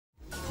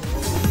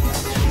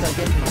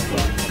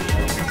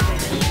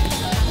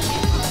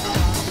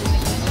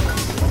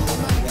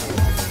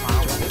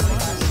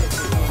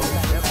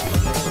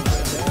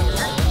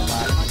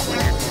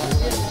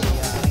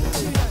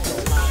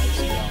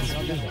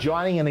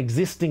Redefining an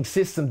existing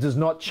system does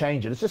not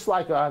change it. It's just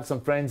like I have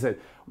some friends that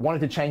wanted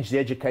to change the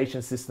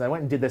education system. They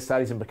went and did their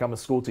studies and become a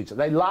school teacher.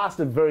 They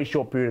lasted a very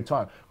short period of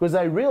time because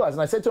they realized,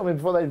 and I said to them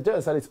before they did it, I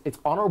said, it's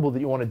honorable that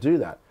you want to do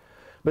that.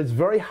 But it's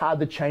very hard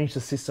to change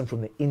the system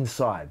from the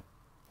inside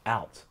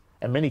out.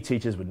 And many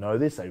teachers would know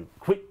this. They would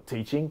quit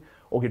teaching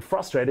or get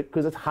frustrated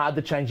because it's hard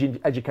to change the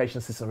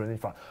education system from the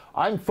front.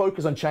 I'm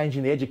focused on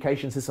changing the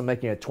education system,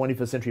 making a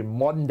 21st century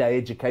modern day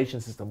education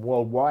system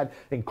worldwide,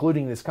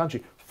 including this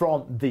country,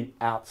 from the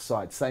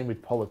outside. Same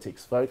with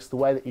politics, folks. The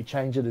way that you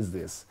change it is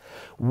this.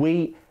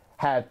 We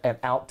have an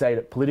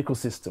outdated political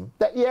system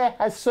that, yeah,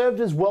 has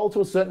served us well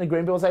to a certain degree.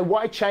 And people say,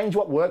 why change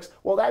what works?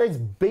 Well, that is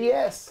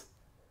BS.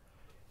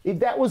 If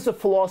that was the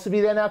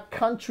philosophy, then our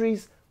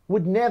countries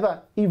would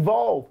never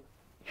evolve.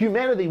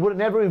 Humanity would have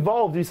never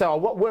evolved. You say, oh,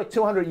 what worked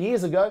 200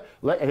 years ago?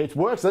 It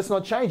works, let's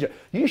not change it.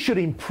 You should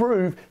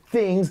improve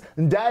things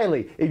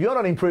daily. If you're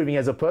not improving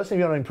as a person, if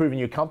you're not improving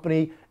your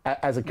company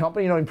as a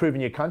company, you're not improving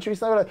your country,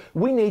 so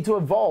we need to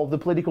evolve the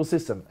political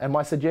system. And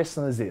my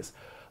suggestion is this.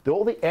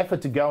 All the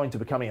effort to go into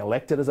becoming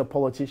elected as a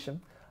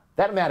politician,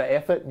 that amount of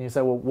effort, and you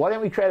say, well, why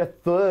don't we create a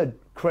third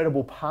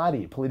credible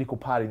party, political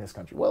party in this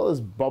country? Well, as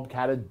Bob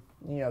Catter,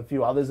 a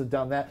few others have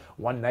done that.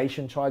 One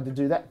Nation tried to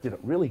do that. Did it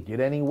really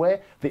get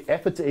anywhere? The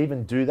effort to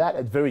even do that,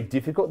 it's very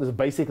difficult. There's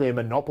basically a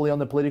monopoly on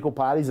the political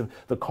parties of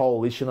the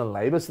Coalition and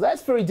Labor. So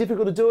that's very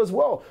difficult to do as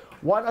well.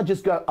 Why not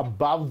just go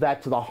above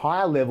that to the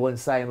higher level and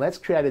say, let's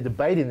create a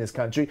debate in this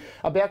country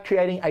about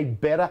creating a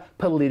better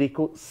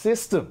political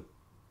system?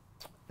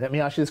 Let me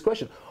ask you this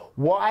question.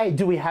 Why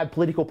do we have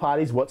political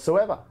parties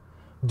whatsoever?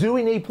 Do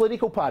we need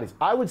political parties?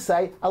 I would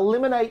say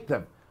eliminate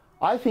them.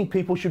 I think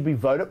people should be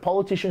voted,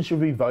 politicians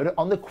should be voted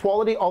on the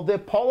quality of their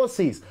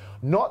policies,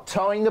 not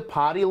towing the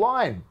party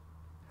line.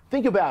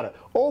 Think about it.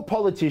 All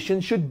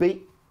politicians should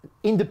be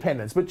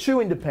independents, but true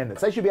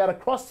independents. They should be able to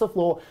cross the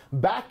floor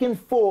back and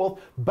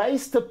forth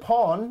based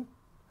upon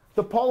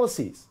the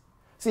policies.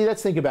 See,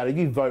 let's think about it. If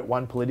you vote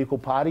one political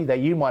party,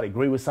 you might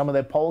agree with some of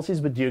their policies,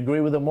 but do you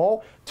agree with them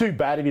all? Too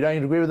bad if you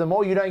don't agree with them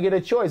all. You don't get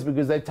a choice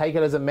because they take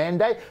it as a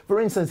mandate.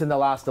 For instance, in the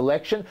last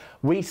election,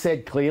 we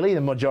said clearly, the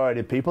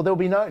majority of people, there will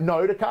be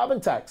no to carbon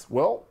tax.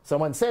 Well,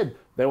 someone said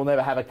they will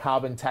never have a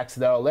carbon tax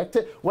if they're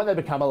elected. When they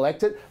become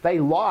elected, they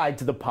lied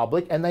to the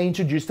public and they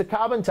introduced a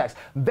carbon tax.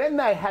 Then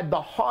they had the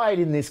hide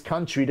in this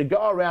country to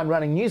go around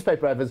running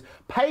newspaper adverts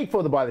paid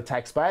for by the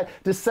taxpayer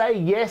to say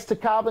yes to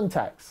carbon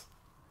tax.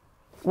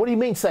 What do you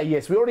mean say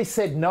yes? We already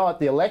said no at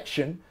the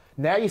election.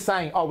 Now you're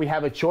saying, oh, we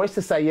have a choice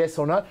to say yes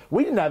or no.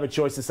 We didn't have a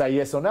choice to say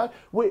yes or no.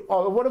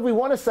 What if we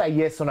want to say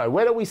yes or no?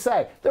 Where do we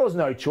say? There was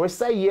no choice.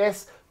 Say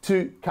yes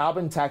to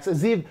carbon tax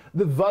as if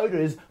the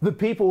voters, the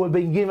people were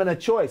being given a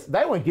choice.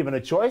 They weren't given a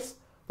choice.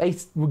 They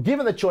were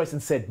given the choice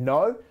and said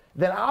no.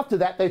 Then after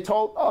that, they're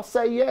told, oh,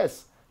 say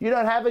yes. You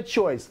don't have a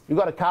choice. You've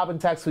got a carbon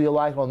tax whether you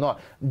like it or not.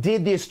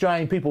 Did the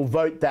Australian people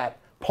vote that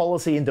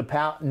policy into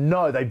power?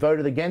 No, they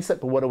voted against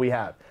it, but what do we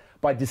have?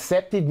 By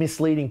deceptive,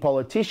 misleading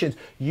politicians,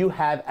 you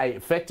have a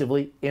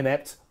effectively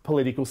inept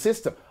political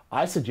system.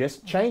 I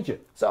suggest change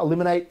it. So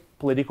eliminate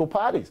political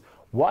parties.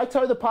 Why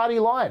toe the party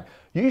line?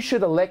 You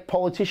should elect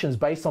politicians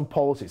based on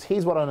policies.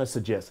 Here's what I'm going to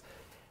suggest.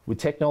 With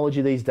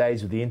technology these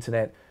days, with the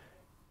internet,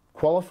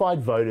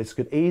 qualified voters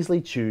could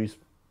easily choose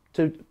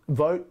to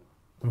vote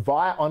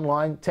via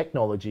online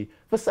technology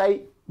for,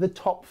 say, the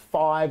top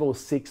 5 or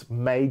 6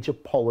 major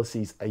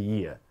policies a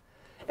year.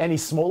 Any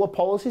smaller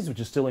policies, which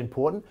are still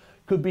important,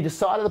 could be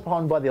decided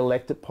upon by the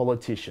elected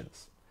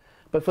politicians.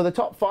 But for the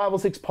top 5 or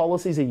 6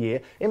 policies a year,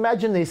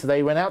 imagine this.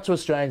 They went out to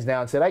Australians now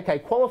and said, okay,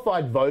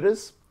 qualified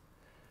voters,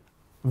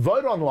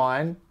 vote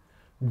online.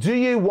 Do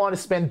you want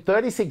to spend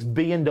 $36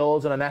 billion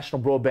on a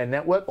national broadband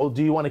network, or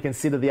do you want to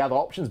consider the other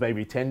options,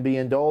 maybe $10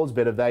 billion,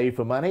 better value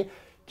for money?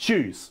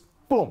 Choose.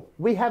 Boom.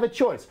 We have a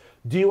choice.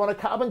 Do you want a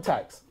carbon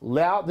tax?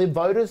 Allow the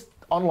voters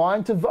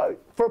online to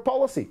vote for a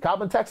policy.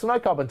 Carbon tax or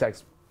no carbon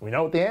tax? We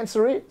know what the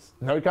answer is.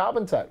 No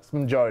carbon tax,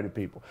 majority of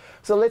people.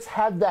 So let's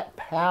have that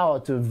power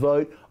to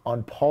vote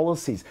on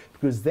policies,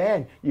 because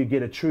then you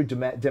get a true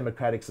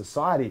democratic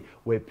society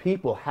where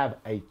people have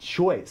a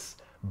choice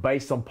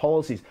based on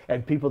policies,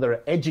 and people that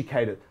are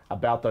educated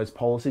about those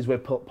policies, where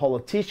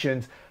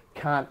politicians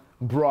can't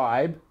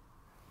bribe,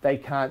 they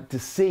can't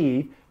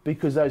deceive,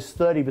 because those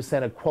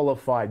 30% of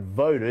qualified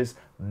voters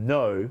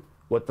know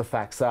what the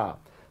facts are.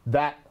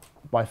 That,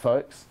 my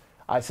folks,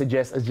 I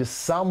suggest is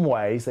just some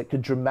ways that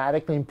could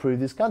dramatically improve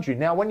this country.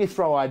 Now, when you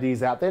throw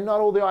ideas out there, not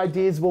all the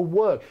ideas will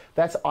work.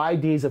 That's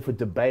ideas are for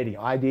debating,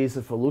 ideas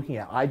are for looking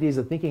at, ideas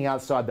are thinking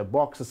outside the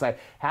box to say,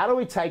 how do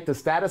we take the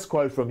status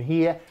quo from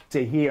here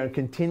to here and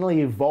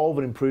continually evolve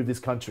and improve this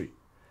country?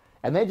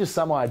 And they're just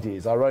some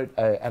ideas. I wrote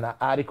an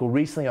article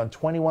recently on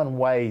 21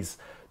 ways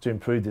to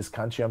improve this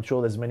country. I'm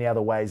sure there's many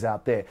other ways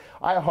out there.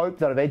 I hope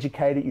that I've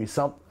educated you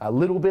a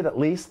little bit at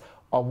least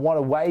on what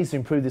are ways to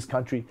improve this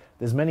country.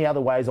 There's many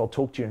other ways. I'll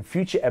talk to you in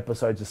future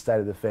episodes of State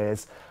of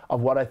Affairs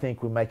of what I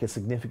think will make a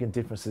significant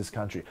difference to this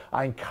country.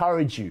 I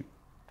encourage you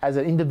as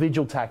an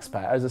individual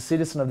taxpayer, as a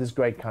citizen of this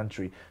great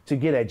country, to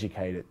get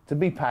educated, to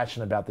be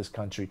passionate about this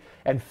country,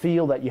 and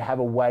feel that you have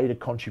a way to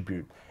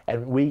contribute.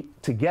 And we,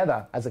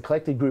 together, as a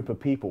collective group of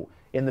people,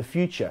 in the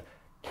future,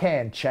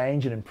 can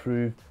change and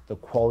improve the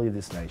quality of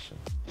this nation.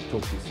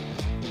 Talk to you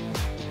soon.